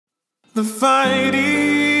The fighting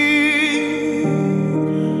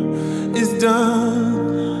is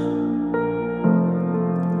done.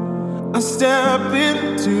 I step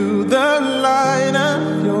into the light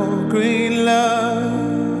of your green love.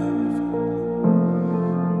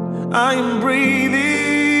 I am breathing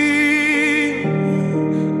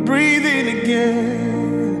again.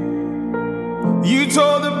 You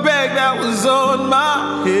tore the bag that was on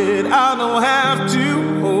my head. I don't have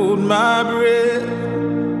to hold my breath.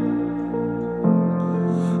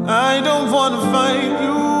 I don't want to fight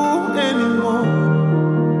you anymore.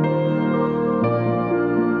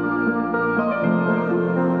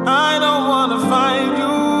 I don't want to fight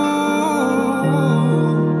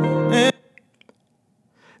you.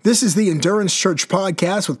 This is the Endurance Church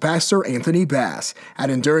podcast with Pastor Anthony Bass. At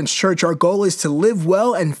Endurance Church, our goal is to live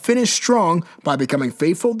well and finish strong by becoming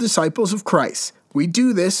faithful disciples of Christ. We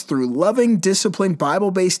do this through loving, disciplined,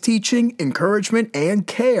 Bible-based teaching, encouragement, and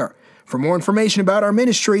care. For more information about our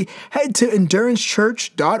ministry, head to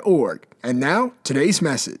endurancechurch.org. And now, today's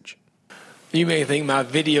message. You may think my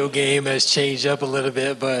video game has changed up a little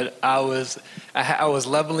bit, but I was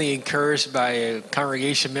lovingly encouraged by a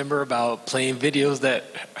congregation member about playing videos that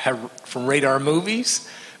have from Radar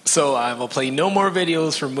Movies. So I will play no more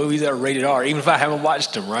videos from movies that are rated R, even if I haven't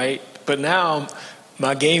watched them, right? But now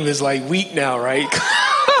my game is like weak now, right?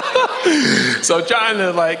 So I'm trying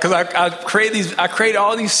to because I created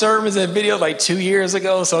all these sermons and videos like 2 years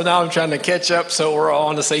ago. So now I'm trying to catch up so we're all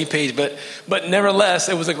on the same page. But nevertheless,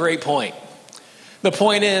 it was a great point. The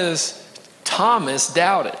point is, Thomas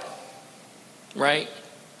doubted, right?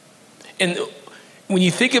 And when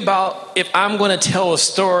you think about, if I'm going to tell a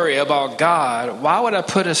story about God, why would I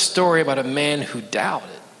put a story about a man who doubted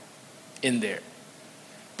in there?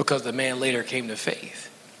 Because the man later came to faith.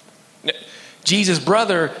 Jesus'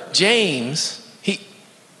 brother, James,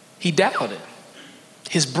 he doubted.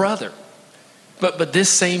 His brother. But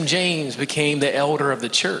this same James became the elder of the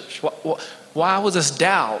church. Why was this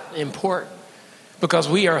doubt important? Because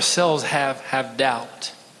we ourselves have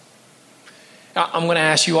doubt. I'm going to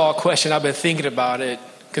ask you all a question. I've been thinking about it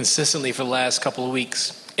consistently for the last couple of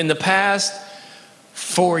weeks. In the past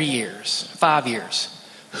 5 years,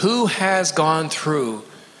 who has gone through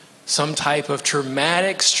some type of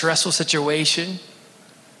traumatic, stressful situation?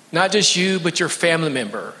 Not just you, but your family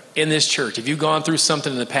member in this church. If you've gone through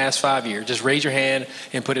something in the past 5 years, just raise your hand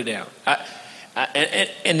and put it down.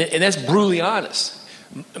 And that's brutally honest.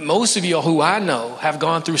 Most of you who I know have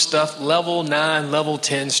gone through stuff level 9, level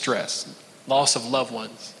 10 stress, loss of loved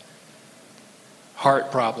ones,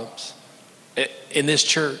 heart problems in this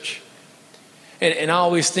church. And I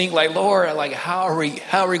always think Lord, how are we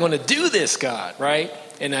going to do this, God, right?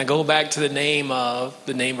 And I go back to the name of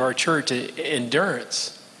our church,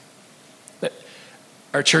 Endurance.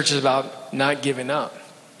 Our church is about not giving up.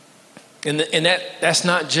 And that's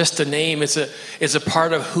not just a name, it's a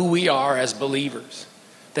part of who we are as believers.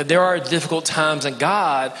 That there are difficult times, and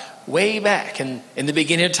God, way back in the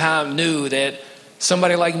beginning of time, knew that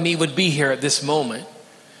somebody like me would be here at this moment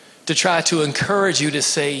to try to encourage you to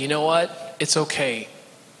say, you know what? It's okay.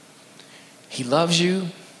 He loves you.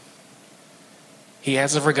 He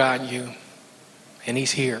hasn't forgotten you, and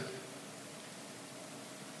he's here.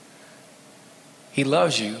 He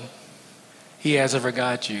loves you. He hasn't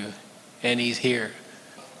forgotten you, and he's here.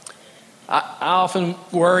 I often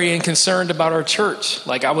worry and concerned about our church.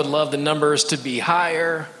 I would love the numbers to be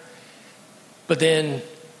higher. But then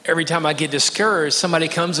every time I get discouraged, somebody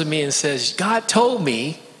comes to me and says, God told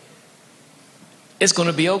me it's going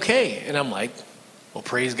to be okay. And I'm like, well,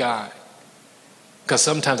 praise God. Because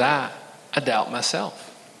sometimes I doubt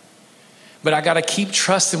myself. But I got to keep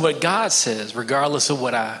trusting what God says, regardless of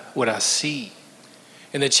what I see.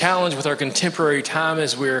 And the challenge with our contemporary time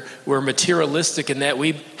is we're materialistic in that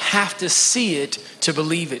we have to see it to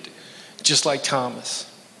believe it, just like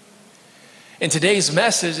Thomas. And today's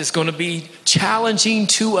message is going to be challenging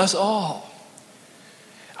to us all.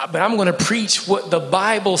 But I'm going to preach what the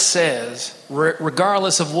Bible says,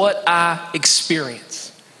 regardless of what I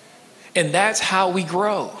experience. And that's how we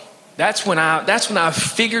grow. That's when I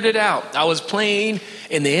figured it out. I was playing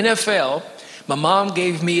in the NFL. My mom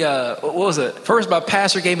gave me first my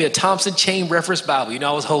pastor gave me a Thompson Chain Reference Bible. You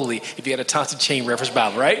know I was holy if you had a Thompson Chain Reference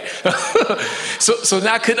Bible, right? so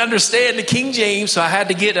now I couldn't understand the King James, so I had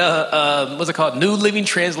to get New Living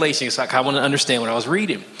Translation, so I kind of wanted to understand what I was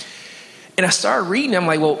reading. And I started reading, I'm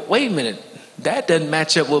like, well, wait a minute, that doesn't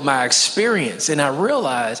match up with my experience. And I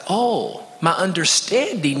realized, my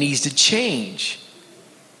understanding needs to change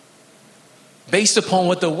based upon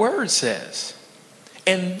what the Word says.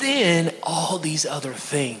 And then all these other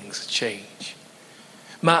things change.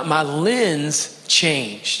 My lens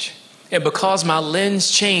changed. And because my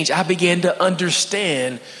lens changed, I began to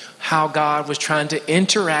understand how God was trying to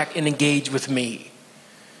interact and engage with me.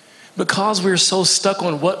 Because we're so stuck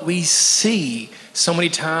on what we see, so many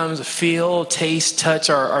times feel, taste, touch,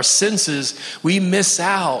 our senses, we miss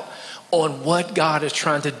out on what God is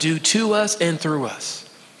trying to do to us and through us.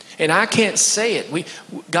 And I can't say it. We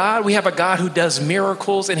have a God who does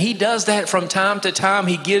miracles, and he does that from time to time.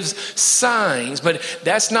 He gives signs, but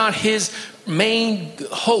that's not his main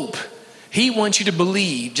hope. He wants you to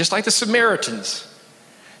believe, just like the Samaritans.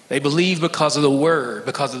 They believe because of the word,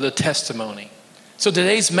 because of the testimony. So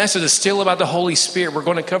today's message is still about the Holy Spirit. We're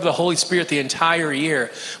going to cover the Holy Spirit the entire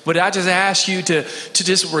year. But I just ask you to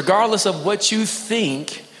just, regardless of what you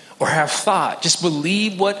think or have thought, just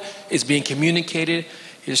believe what is being communicated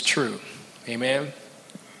is true. Amen.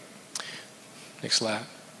 Next slide.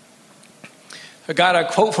 I got a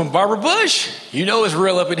quote from Barbara Bush. You know it's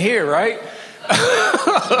real up in here, right?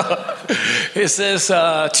 It says,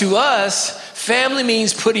 to us, family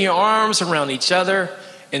means putting your arms around each other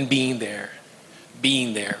and being there.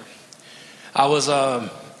 Being there. I was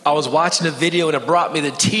watching a video and it brought me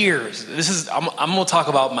to tears. I'm going to talk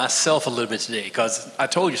about myself a little bit today because I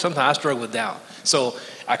told you sometimes I struggle with doubt. So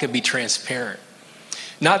I can be transparent.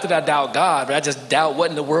 Not that I doubt God, but I just doubt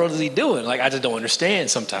what in the world is he doing. Like I just don't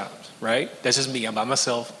understand sometimes, right? That's just me. I'm by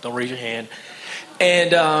myself. Don't raise your hand.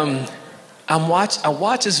 And I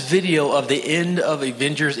watched this video of the end of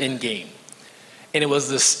Avengers Endgame. And it was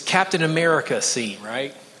this Captain America scene,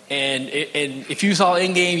 right? And if you saw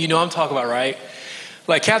Endgame, you know what I'm talking about, right?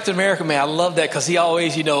 Like Captain America, man, I love that because he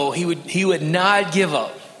always, he would not give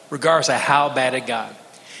up regardless of how bad it got.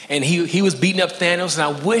 And he was beating up Thanos, and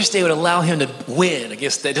I wish they would allow him to win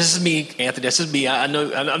against that. This is me, Anthony. This is me. I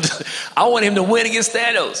know. I want him to win against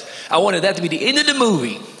Thanos. I wanted that to be the end of the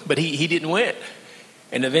movie, but he didn't win.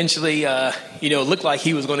 And eventually, it looked like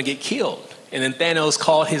he was going to get killed. And then Thanos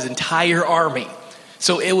called his entire army.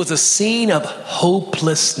 So it was a scene of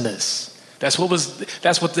hopelessness. That's what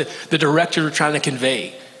the director was trying to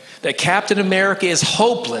convey. That Captain America is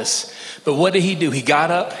hopeless. But what did he do? He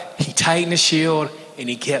got up, he tightened his shield, and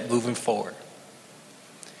he kept moving forward.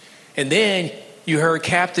 And then you heard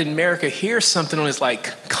Captain America hear something on his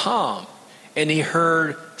comm. And he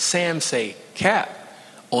heard Sam say, Cap,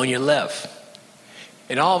 on your left.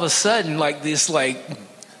 And all of a sudden, this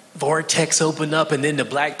vortex opened up, and then the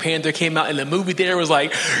Black Panther came out, and the movie theater was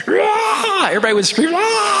like, Rah! Everybody would scream,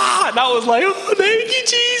 Rah! And I was like, oh, thank you,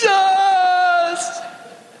 Jesus.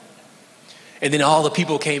 And then all the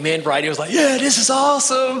people came in, right? It was like, yeah, this is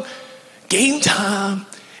awesome. Game time.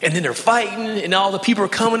 And then they're fighting, and all the people are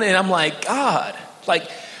coming, and I'm like, God.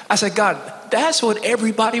 I said, God, that's what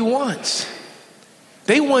everybody wants.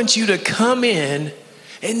 They want you to come in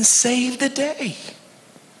and save the day.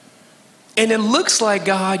 And it looks like,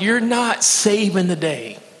 God, you're not saving the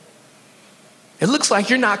day. It looks like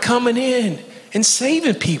you're not coming in and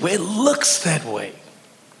saving people. It looks that way.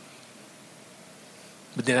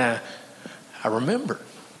 But then I remember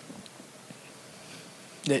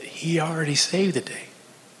that he already saved the day.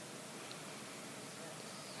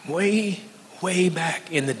 Way, way back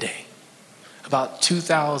in the day. About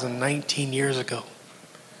 2019 years ago.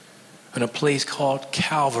 In a place called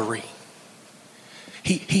Calvary.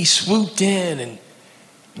 He swooped in and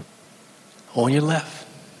on your left.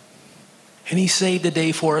 And he saved the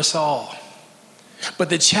day for us all. But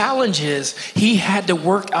the challenge is he had to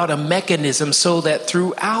work out a mechanism so that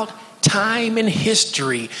throughout time and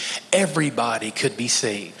history, everybody could be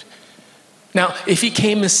saved. Now, if he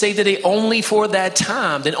came and saved the day only for that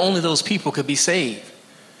time, then only those people could be saved.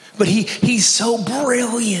 But he's so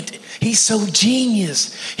brilliant. He's so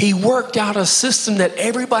genius. He worked out a system that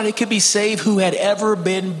everybody could be saved who had ever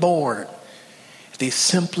been born. If they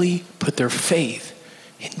simply put their faith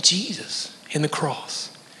in Jesus, in the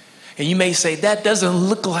cross. And you may say, that doesn't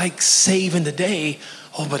look like saving the day.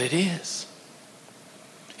 Oh, but it is.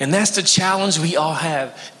 And that's the challenge we all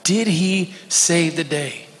have. Did he save the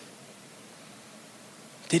day?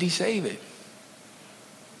 Did he save it?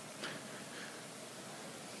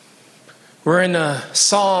 We're in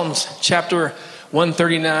Psalms chapter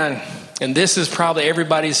 139, and this is probably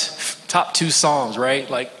everybody's top 2 psalms, right?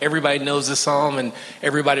 Like everybody knows this psalm and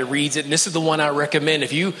everybody reads it. And this is the one I recommend.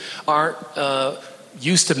 If you aren't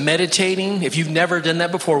used to meditating, if you've never done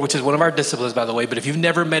that before, which is one of our disciplines, by the way, but if you've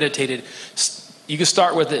never meditated, you can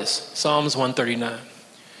start with this, Psalms 139.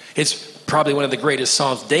 It's probably one of the greatest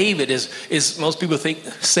psalms. David is most people think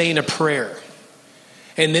saying a prayer.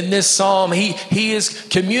 And in this psalm, he is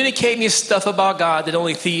communicating stuff about God that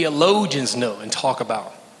only theologians know and talk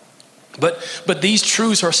about. But these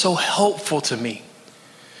truths are so helpful to me.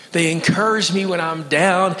 They encourage me when I'm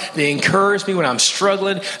down. They encourage me when I'm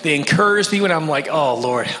struggling. They encourage me when I'm like, oh,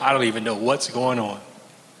 Lord, I don't even know what's going on.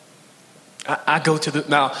 I go to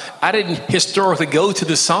now, I didn't historically go to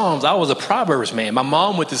the Psalms. I was a Proverbs man. My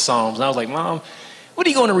mom went to Psalms. And I was like, Mom, what are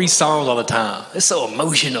you going to read Psalms all the time? It's so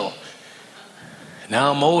emotional.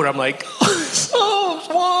 Now I'm older. I'm like, Psalms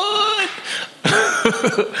 1.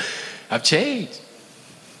 I've changed.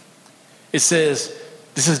 It says,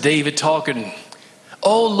 this is David talking.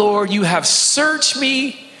 Oh, Lord, you have searched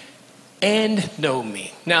me and know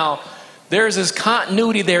me. Now, there's this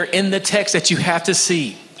continuity there in the text that you have to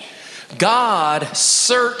see. God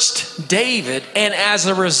searched David, and as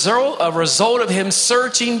a result of him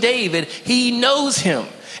searching David, he knows him.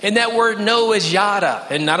 And that word know is yada.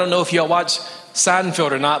 And I don't know if y'all watch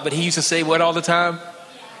Seinfeld or not, but he used to say what all the time?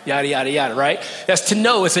 Yada, yada, yada, right? That's to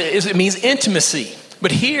know. It means intimacy.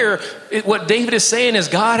 But here, what David is saying is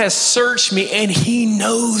God has searched me and he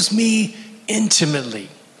knows me intimately.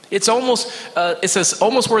 It's almost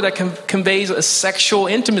almost word that conveys a sexual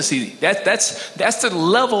intimacy. That's the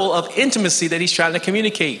level of intimacy that he's trying to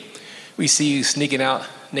communicate. We see you sneaking out.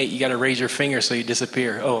 Nate, you got to raise your finger so you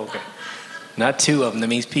disappear. Oh, okay. Not two of them. That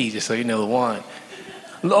means P, just so you know the one.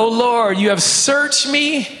 Oh, Lord, you have searched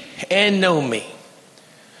me and know me.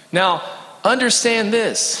 Now, understand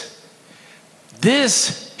this.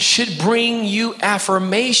 This should bring you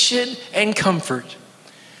affirmation and comfort.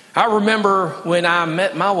 I remember when I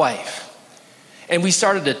met my wife and we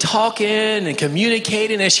started to talking and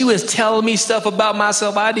communicating, and she was telling me stuff about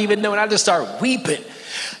myself I didn't even know, and I just started weeping.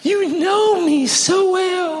 You know me so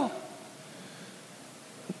well.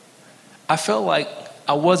 I felt like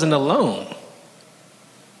I wasn't alone.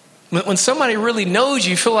 When somebody really knows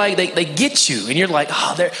you, you feel like they get you, and you're like,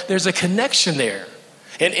 oh, there's a connection there.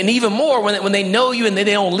 And even more, when they know you and they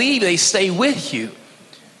don't leave, they stay with you.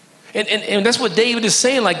 And that's what David is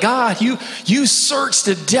saying, like, God, you searched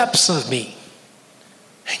the depths of me.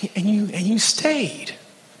 And you stayed.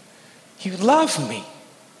 You love me.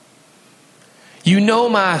 You know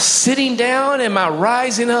my sitting down and my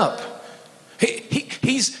rising up.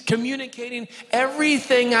 He's communicating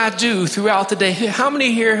everything I do throughout the day. How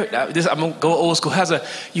many here, I'm going to go old school,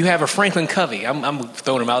 you have a Franklin Covey? I'm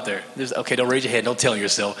throwing them out there. Okay, don't raise your hand. Don't tell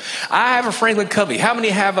yourself. I have a Franklin Covey. How many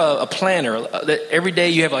have a planner that every day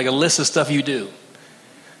you have like a list of stuff you do?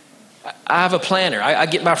 I have a planner. I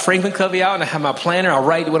get my Franklin Covey out and I have my planner. I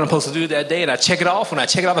write what I'm supposed to do that day and I check it off. When I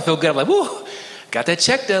check it off, I feel good. I'm like, woo, got that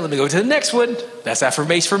check done. Let me go to the next one. That's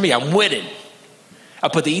affirmation for me. I'm winning. I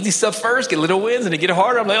put the easy stuff first, get little wins, and they get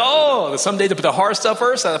harder. I'm like, oh, some days I put the hard stuff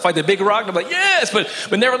first. I fight the big rock. And I'm like, yes,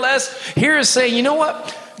 but nevertheless, here is saying, you know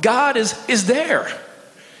what? God is there.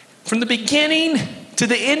 From the beginning to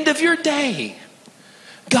the end of your day,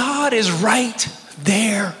 God is right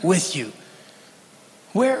there with you.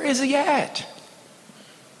 Where is he at?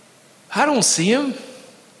 I don't see him.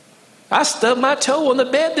 I stubbed my toe on the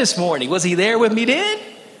bed this morning. Was he there with me then?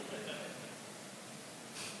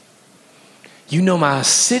 You know my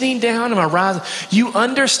sitting down and my rising. You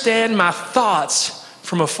understand my thoughts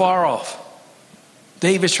from afar off.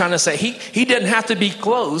 David's trying to say he doesn't have to be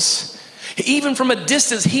close. Even from a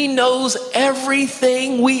distance, he knows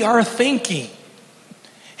everything we are thinking.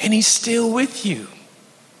 And he's still with you.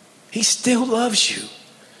 He still loves you.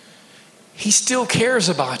 He still cares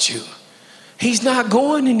about you. He's not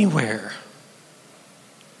going anywhere.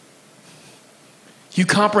 You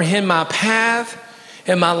comprehend my path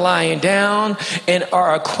and my lying down, and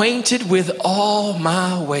are acquainted with all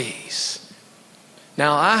my ways.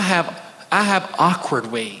 Now I have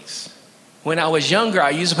awkward ways. When I was younger, I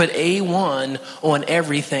used to put A1 on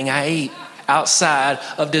everything I ate outside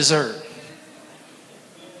of dessert.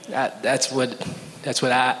 That's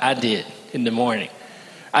what I did in the morning.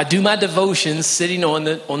 I do my devotions sitting on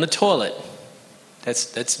the toilet.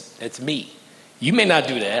 That's me. You may not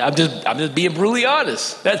do that. I'm just being brutally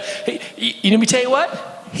honest. Let me tell you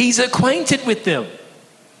what? He's acquainted with them.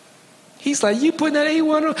 He's like, you putting that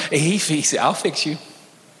A1 on? And he said, I'll fix you.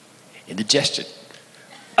 Indigestion.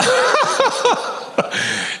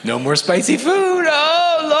 No more spicy food.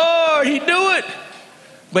 Oh, Lord, he knew it.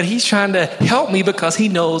 But he's trying to help me because he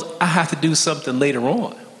knows I have to do something later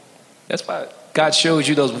on. That's why God shows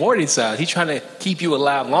you those warning signs. He's trying to keep you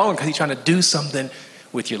alive longer because he's trying to do something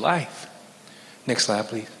with your life. Next slide,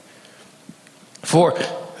 please. For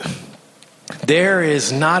there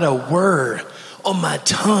is not a word on my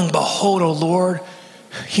tongue. Behold, O Lord,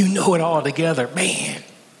 you know it all together. Man,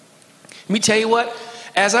 let me tell you what.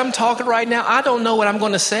 As I'm talking right now, I don't know what I'm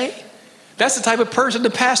going to say. That's the type of person, the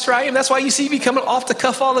pastor I am. That's why you see me coming off the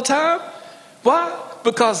cuff all the time. Why?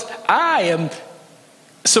 Because I am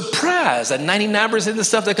surprised at 99% of the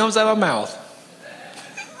stuff that comes out of my mouth.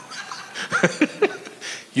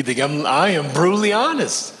 You think I am brutally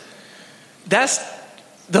honest. That's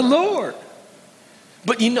the Lord.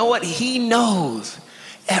 But you know what? He knows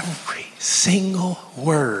every single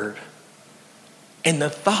word and the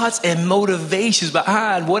thoughts and motivations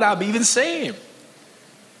behind what I'm even saying.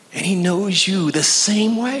 And he knows you the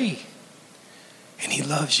same way. And he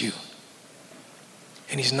loves you.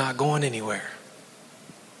 And he's not going anywhere.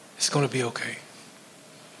 It's going to be okay.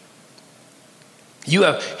 You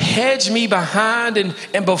have hedged me behind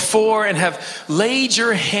and before and have laid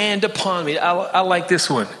your hand upon me. I like this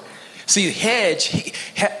one. See, hedge,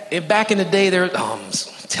 back in the day, I'm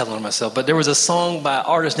telling on myself, but there was a song by an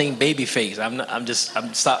artist named Babyface.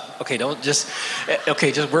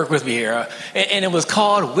 Just work with me here. And it was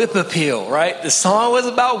called Whip Appeal, right? The song was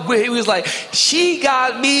about whip. It was like, she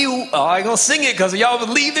got me. Oh, I ain't gonna sing it because y'all would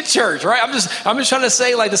leave the church, right? I'm just trying to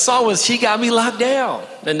say, like, the song was, she got me locked down.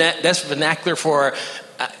 And that's vernacular for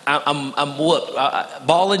I'm whooped,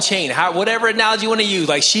 ball and chain, whatever analogy you want to use,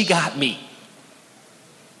 like, she got me.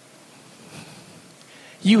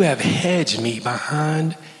 You have hedged me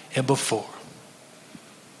behind and before.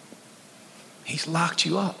 He's locked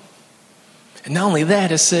you up. And not only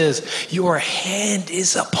that, it says, your hand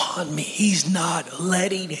is upon me. He's not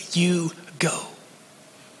letting you go.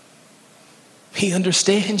 He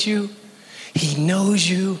understands you. He knows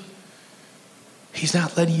you. He's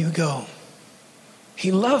not letting you go.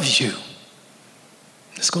 He loves you.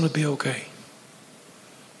 It's going to be okay.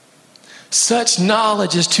 Such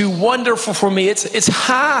knowledge is too wonderful for me. It's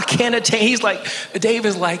high, I can't attain. He's like,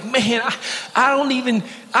 David's like, man,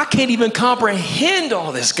 I can't even comprehend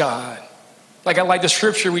all this, God. Like, I like the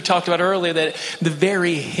scripture we talked about earlier, that the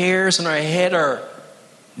very hairs on our head are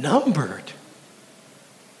numbered.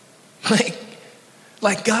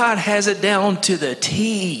 Like God has it down to the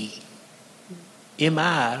T.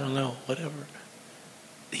 I don't know, whatever.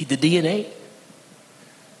 The DNA.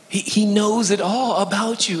 He knows it all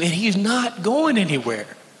about you, and he's not going anywhere.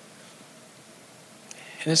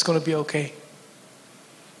 And it's going to be okay.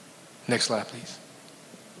 Next slide, please.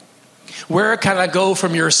 Where can I go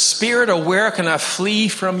from your spirit, or where can I flee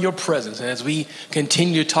from your presence? And as we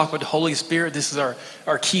continue to talk about the Holy Spirit, this is our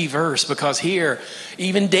key verse, because here,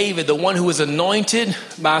 even David, the one who was anointed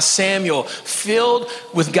by Samuel, filled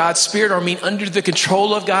with God's Spirit, under the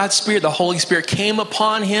control of God's Spirit, the Holy Spirit came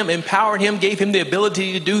upon him, empowered him, gave him the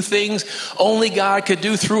ability to do things only God could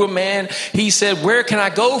do through a man. He said, where can I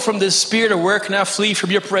go from this Spirit, or where can I flee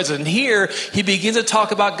from your presence? And here, he begins to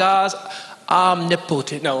talk about God's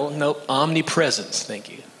omnipresence. Thank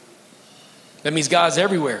you. That means God's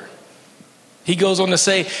everywhere. He goes on to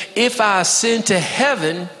say, if I ascend to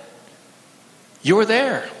heaven, you're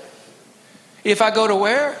there. If I go to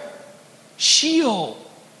where? Sheol.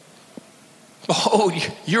 Oh,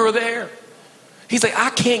 you're there. He's like, I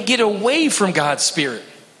can't get away from God's Spirit.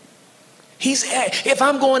 If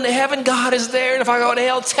I'm going to heaven, God is there. And if I go to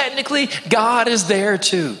hell, technically, God is there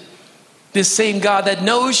too. This same God that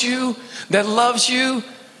knows you, that loves you,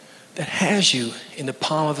 that has you in the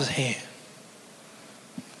palm of his hand.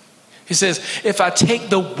 He says, if I take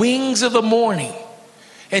the wings of the morning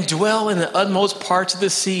and dwell in the utmost parts of the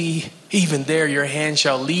sea, even there your hand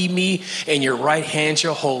shall lead me and your right hand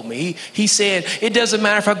shall hold me. He's saying, it doesn't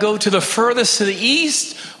matter if I go to the furthest, to the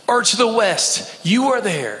east or to the west, you are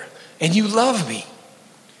there and you love me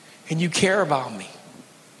and you care about me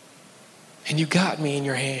and you got me in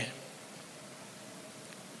your hand.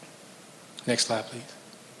 Next slide, please.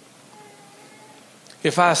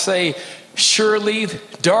 If I say, surely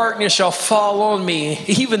darkness shall fall on me,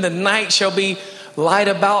 even the night shall be light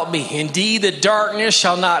about me. Indeed, the darkness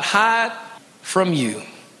shall not hide from you,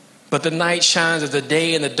 but the night shines as the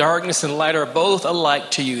day, and the darkness and light are both alike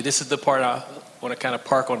to you. This is the part I want to kind of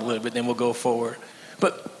park on a little bit, then we'll go forward.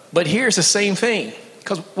 But here's the same thing,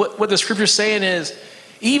 because what the scripture is saying is,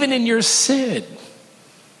 even in your sin,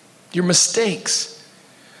 your mistakes,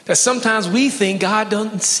 that sometimes we think God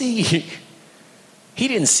doesn't see. He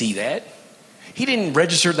didn't see that. He didn't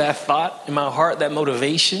register that thought in my heart, that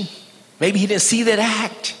motivation. Maybe he didn't see that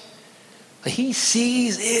act. But he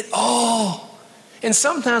sees it all. And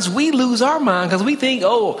sometimes we lose our mind because we think,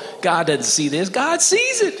 oh, God doesn't see this. God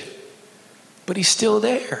sees it. But he's still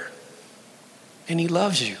there. And he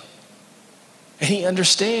loves you. And he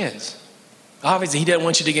understands. Obviously, he doesn't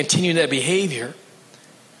want you to continue that behavior.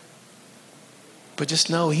 But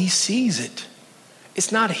just know he sees it.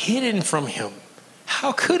 It's not hidden from him.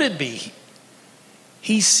 How could it be?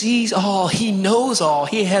 He sees all. He knows all.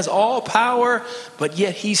 He has all power, but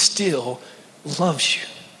yet he still loves you.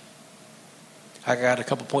 I got a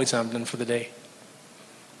couple points. I'm done for the day.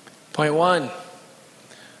 Point one,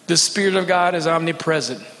 the Spirit of God is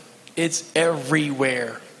omnipresent. It's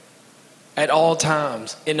everywhere, at all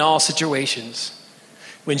times, in all situations.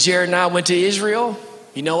 When Jared and I went to Israel,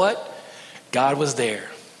 you know what? God was there.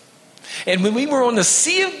 And when we were on the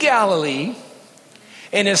Sea of Galilee,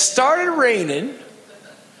 and it started raining,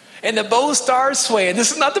 and the boat started swaying.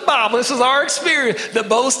 This is not the Bible, this is our experience. The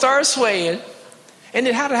boat started swaying. And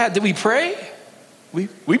then did we pray?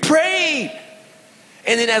 We prayed.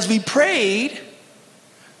 And then as we prayed,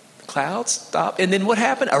 the clouds stopped. And then what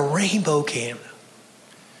happened? A rainbow came.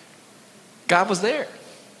 God was there.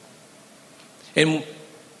 And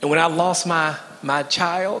when I lost my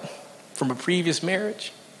child from a previous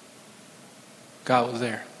marriage, God was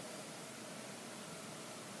there.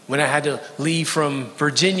 When I had to leave from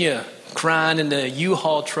Virginia, crying in the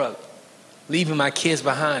U-Haul truck, leaving my kids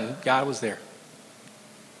behind, God was there.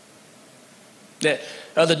 That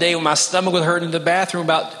other day when my stomach was hurting in the bathroom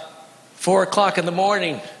about 4 o'clock in the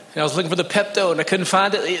morning, and I was looking for the Pepto and I couldn't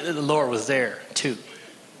find it, the Lord was there too.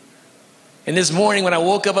 And this morning when I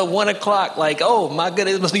woke up at 1 o'clock, like, oh my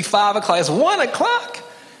goodness, it must be 5 o'clock. It's 1 o'clock.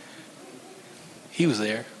 He was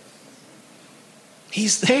there.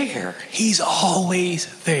 He's there. He's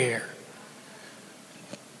always there.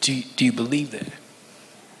 Do you believe that?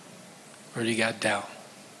 Or do you got doubt?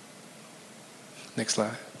 Next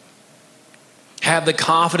slide. Have the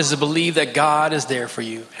confidence to believe that God is there for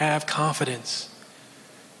you. Have confidence.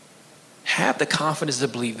 Have the confidence to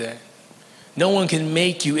believe that. No one can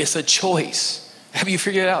make you. It's a choice. Have you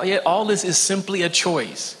figured it out yet? All this is simply a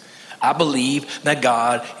choice. I believe that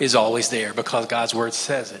God is always there because God's word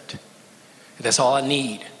says it. That's all I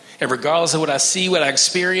need. And regardless of what I see, what I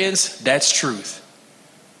experience, that's truth.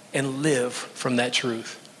 And live from that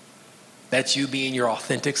truth. That's you being your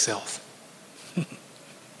authentic self.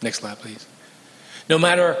 Next slide, please. No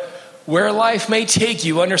matter where life may take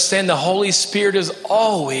you, understand the Holy Spirit is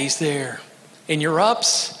always there. In your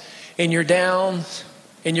ups, in your downs,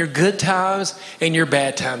 in your good times, in your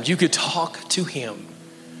bad times. You could talk to him.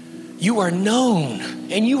 You are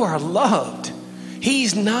known and you are loved.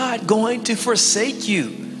 He's not going to forsake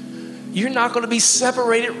you. You're not going to be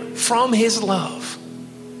separated from his love.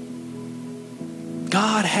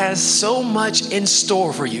 God has so much in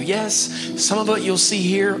store for you. Yes, some of it you'll see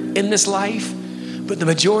here in this life, but the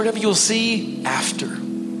majority of it you'll see after.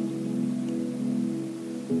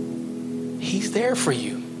 He's there for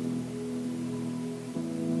you.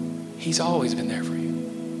 He's always been there for you.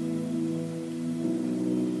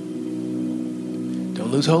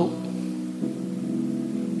 Don't lose hope.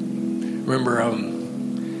 Remember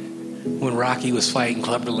when Rocky was fighting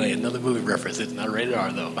Clubber Lang, another movie reference, it's not rated R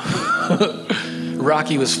though.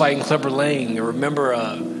 Rocky was fighting Clubber Lang. Remember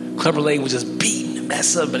Clubber Lang was just beating the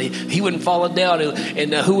mess up, but he wouldn't fall down.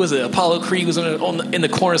 And who was it? Apollo Creed was in the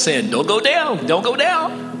corner saying, don't go down, don't go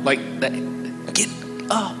down. Like that. Get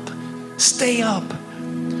up, stay up.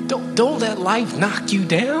 Don't let life knock you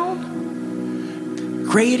down.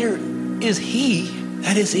 Greater is he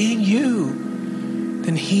that is in you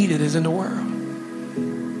than he that is in the world.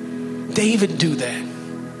 David do that.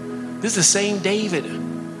 This is the same David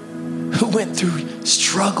who went through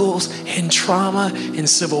struggles and trauma and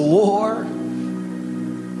civil war,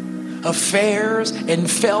 affairs and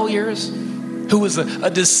failures, who was a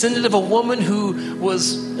descendant of a woman who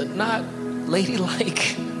was not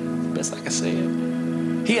ladylike, best I can say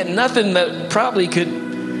it. He had nothing that probably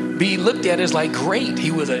could be looked at as like great. He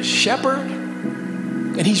was a shepherd.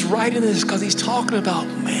 And he's writing this because he's talking about,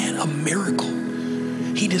 man, a miracle.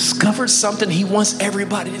 He discovered something he wants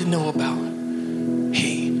everybody to know about.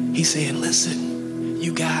 Hey, he's saying, listen,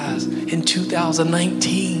 you guys, in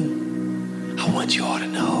 2019, I want you all to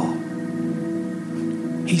know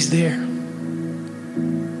he's there.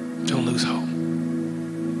 Don't lose hope.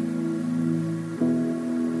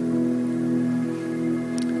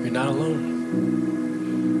 You're not alone.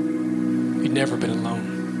 You've never been alone.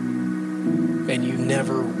 And you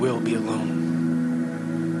never will be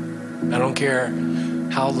alone. I don't care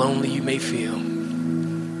how lonely you may feel.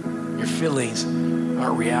 Your feelings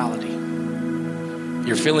aren't reality.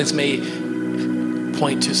 Your feelings may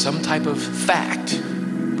point to some type of fact,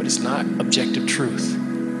 but it's not objective truth.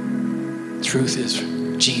 Truth is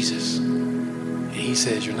Jesus. And he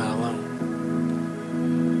says you're not alone.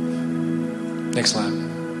 Next slide.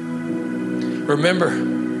 Remember,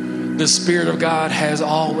 the Spirit of God has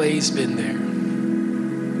always been there.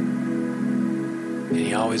 And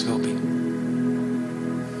he always will be.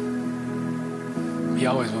 He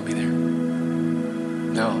always will be there.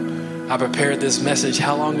 Now, I prepared this message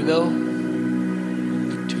how long ago?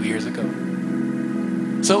 2 years ago.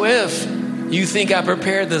 So if you think I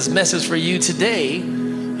prepared this message for you today,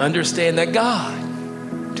 understand that God, I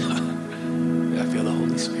feel the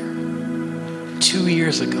Holy Spirit. 2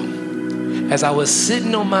 years ago, as I was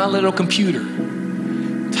sitting on my little computer,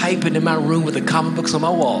 typing in my room with the comic books on my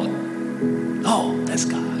wall, oh, that's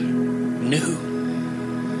God, knew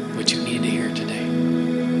what you needed to hear today.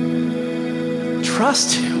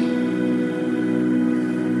 Trust Him.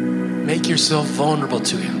 Make yourself vulnerable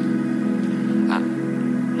to Him.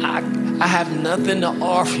 I have nothing to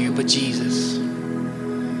offer you but Jesus.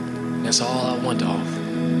 That's all I want to offer.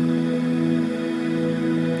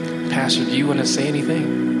 Pastor, do you want to say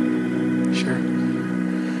anything? Sure.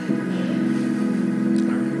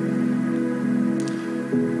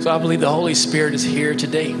 So I believe the Holy Spirit is here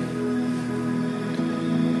today.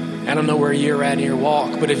 I don't know where you're at in your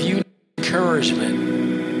walk, but if you need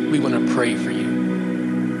encouragement, we want to pray for you.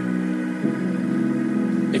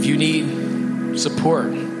 If you need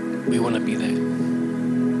support, we want to be there.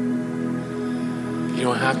 You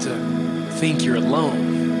don't have to think you're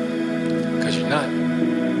alone, because you're not.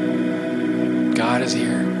 God is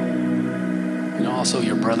here. And also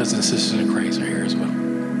your brothers and sisters in Christ are here as well.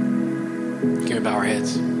 Can we bow our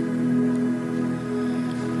heads?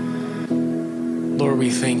 Lord, we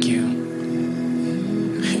thank you.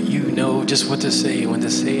 You know just what to say, when to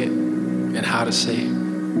say it, and how to say it.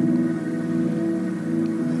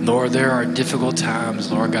 Lord, there are difficult times,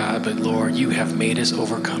 Lord God, but Lord, you have made us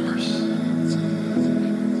overcomers.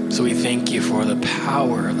 So we thank you for the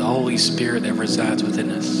power of the Holy Spirit that resides within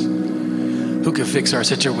us, who can fix our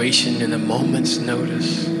situation in a moment's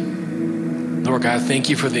notice. Lord God, thank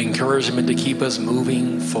you for the encouragement to keep us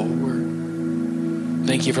moving forward.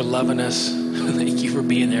 Thank you for loving us. Thank you for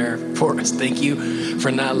being there for us. Thank you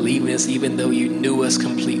for not leaving us even though you knew us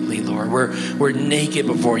completely, Lord. We're naked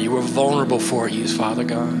before you. We're vulnerable for you, Father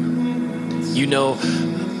God. You know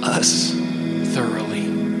us thoroughly.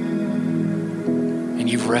 And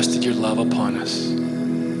you've rested your love upon us.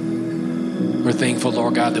 We're thankful,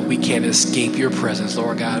 Lord God, that we can't escape your presence,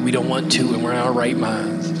 Lord God. We don't want to, and we're in our right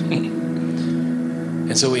minds.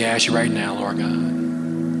 And so we ask you right now, Lord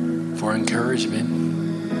God, for encouragement,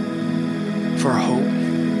 for hope,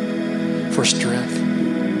 for strength,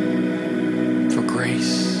 for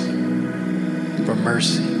grace, for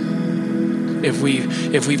mercy. If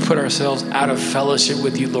we put ourselves out of fellowship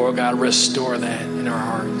with you, Lord God, restore that in our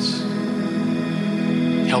hearts.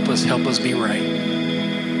 Help us be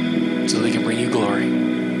right, so we can bring you glory.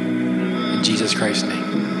 In Jesus Christ's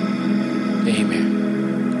name, amen.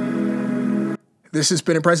 This has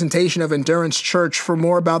been a presentation of Endurance Church. For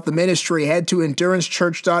more about the ministry, head to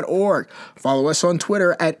endurancechurch.org. Follow us on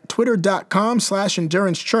Twitter at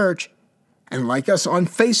twitter.com/endurancechurch. And like us on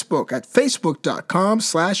Facebook at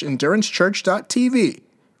facebook.com/endurancechurch.tv.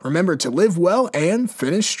 Remember to live well and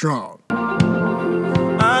finish strong.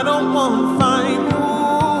 I don't want to find you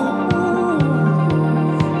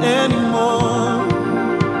anymore.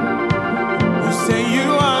 You say you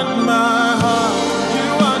want my heart. You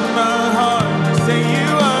want my heart. You say you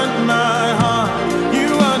want my heart. You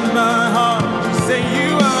want my heart. You say you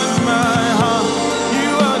want my heart. You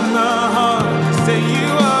want my heart. You say you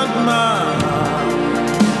want my heart.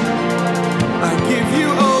 I give you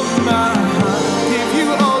all my heart. Give you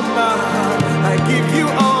all my heart. I give you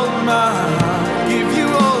all my heart. Give you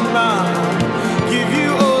all my heart. Give you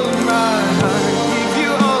all my heart. Give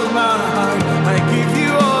you all my heart. I give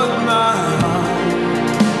you all my heart.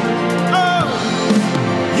 Oh,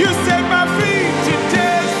 you set my feet to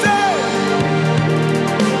dance.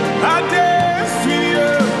 I dance with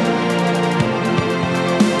you.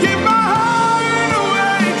 Give my heart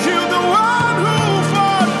away to the one who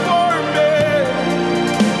fought for me.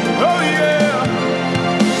 Oh yeah,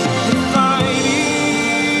 the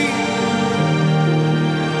fighting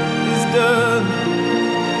is done.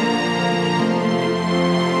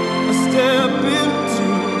 I step into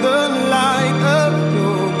the light of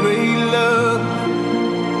your great love.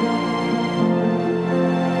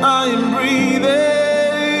 I am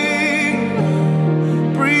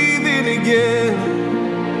breathing again.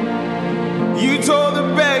 You tore the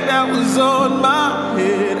bag that was on my